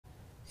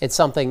It's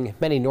something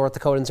many North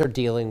Dakotans are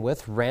dealing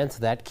with, rent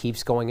that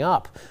keeps going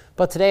up.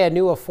 But today, a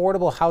new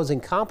affordable housing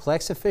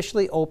complex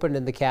officially opened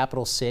in the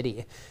capital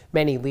city.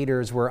 Many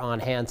leaders were on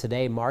hand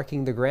today,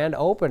 marking the grand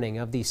opening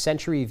of the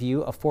Century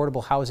View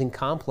Affordable Housing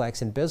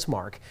Complex in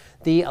Bismarck.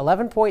 The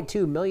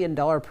 $11.2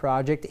 million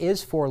project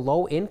is for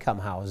low-income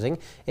housing.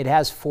 It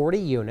has 40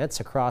 units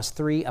across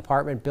 3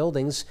 apartment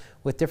buildings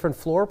with different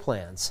floor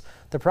plans.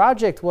 The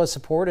project was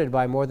supported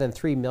by more than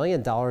 $3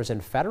 million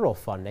in federal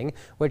funding,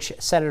 which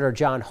Senator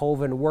John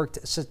Hoeven worked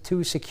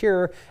to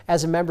secure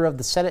as a member of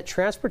the Senate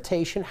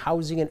Transportation,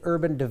 Housing and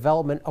Urban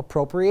Development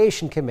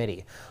Appropriation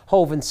Committee.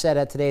 Hoeven said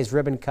at today's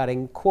ribbon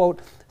cutting,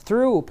 quote,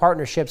 "Through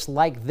partnerships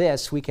like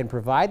this, we can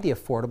provide the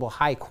affordable,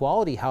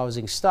 high-quality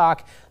housing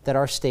stock that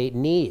our state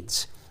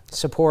needs,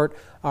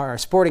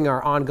 supporting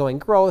our ongoing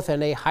growth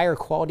and a higher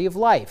quality of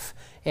life,"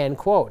 end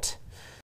quote.